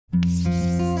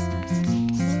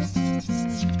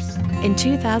In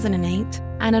 2008,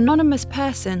 an anonymous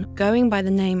person going by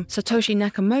the name Satoshi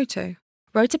Nakamoto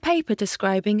wrote a paper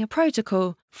describing a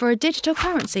protocol for a digital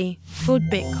currency called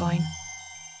Bitcoin.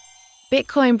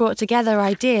 Bitcoin brought together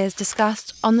ideas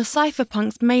discussed on the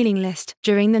cypherpunks mailing list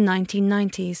during the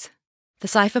 1990s. The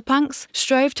cypherpunks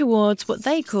strove towards what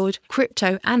they called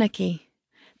crypto-anarchy.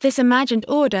 This imagined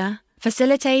order,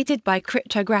 facilitated by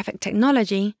cryptographic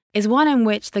technology, is one in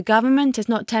which the government is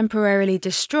not temporarily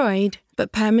destroyed,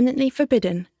 but permanently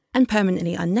forbidden and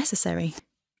permanently unnecessary.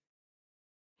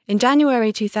 In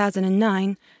January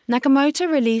 2009, Nakamoto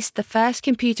released the first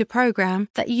computer program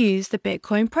that used the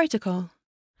Bitcoin protocol.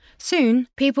 Soon,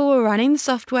 people were running the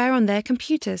software on their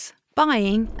computers,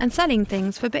 buying and selling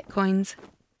things for Bitcoins.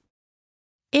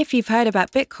 If you've heard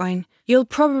about Bitcoin, you'll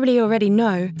probably already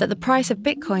know that the price of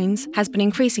Bitcoins has been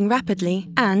increasing rapidly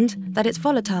and that it's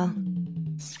volatile.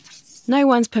 No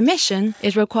one's permission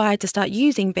is required to start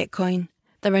using Bitcoin.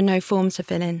 There are no forms to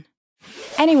fill in.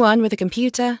 Anyone with a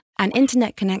computer, an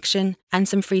internet connection, and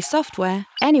some free software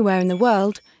anywhere in the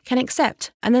world can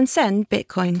accept and then send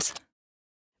Bitcoins.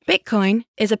 Bitcoin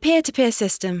is a peer-to-peer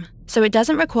system, so it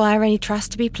doesn't require any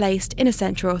trust to be placed in a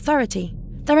central authority.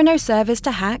 There are no servers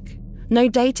to hack, no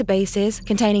databases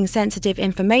containing sensitive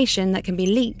information that can be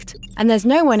leaked, and there's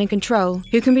no one in control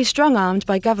who can be strong-armed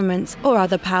by governments or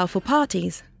other powerful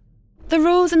parties. The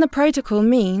rules in the protocol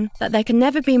mean that there can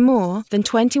never be more than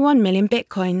 21 million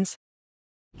Bitcoins,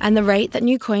 and the rate that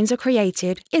new coins are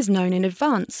created is known in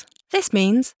advance. This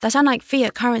means that unlike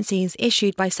fiat currencies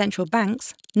issued by central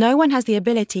banks, no one has the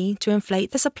ability to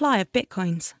inflate the supply of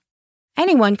Bitcoins.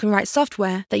 Anyone can write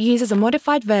software that uses a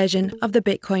modified version of the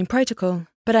Bitcoin protocol,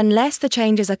 but unless the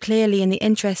changes are clearly in the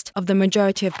interest of the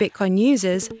majority of Bitcoin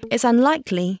users, it's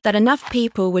unlikely that enough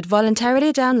people would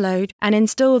voluntarily download and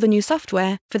install the new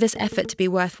software for this effort to be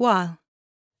worthwhile.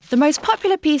 The most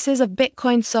popular pieces of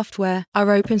Bitcoin software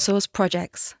are open source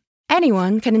projects.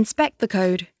 Anyone can inspect the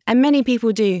code, and many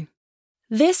people do.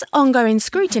 This ongoing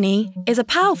scrutiny is a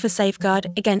powerful safeguard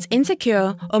against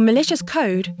insecure or malicious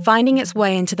code finding its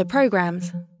way into the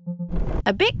programs.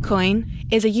 A Bitcoin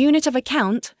is a unit of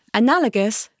account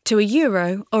analogous to a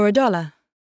euro or a dollar.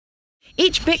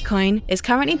 Each Bitcoin is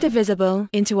currently divisible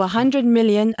into 100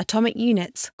 million atomic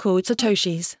units called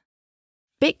satoshis.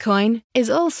 Bitcoin is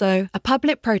also a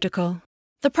public protocol.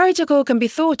 The protocol can be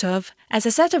thought of as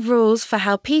a set of rules for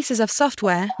how pieces of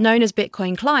software, known as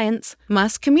Bitcoin clients,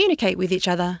 must communicate with each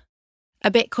other.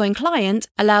 A Bitcoin client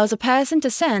allows a person to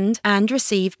send and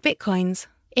receive Bitcoins.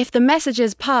 If the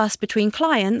messages passed between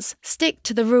clients stick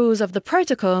to the rules of the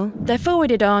protocol, they're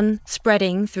forwarded on,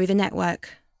 spreading through the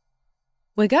network.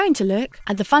 We're going to look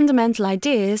at the fundamental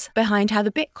ideas behind how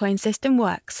the Bitcoin system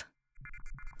works.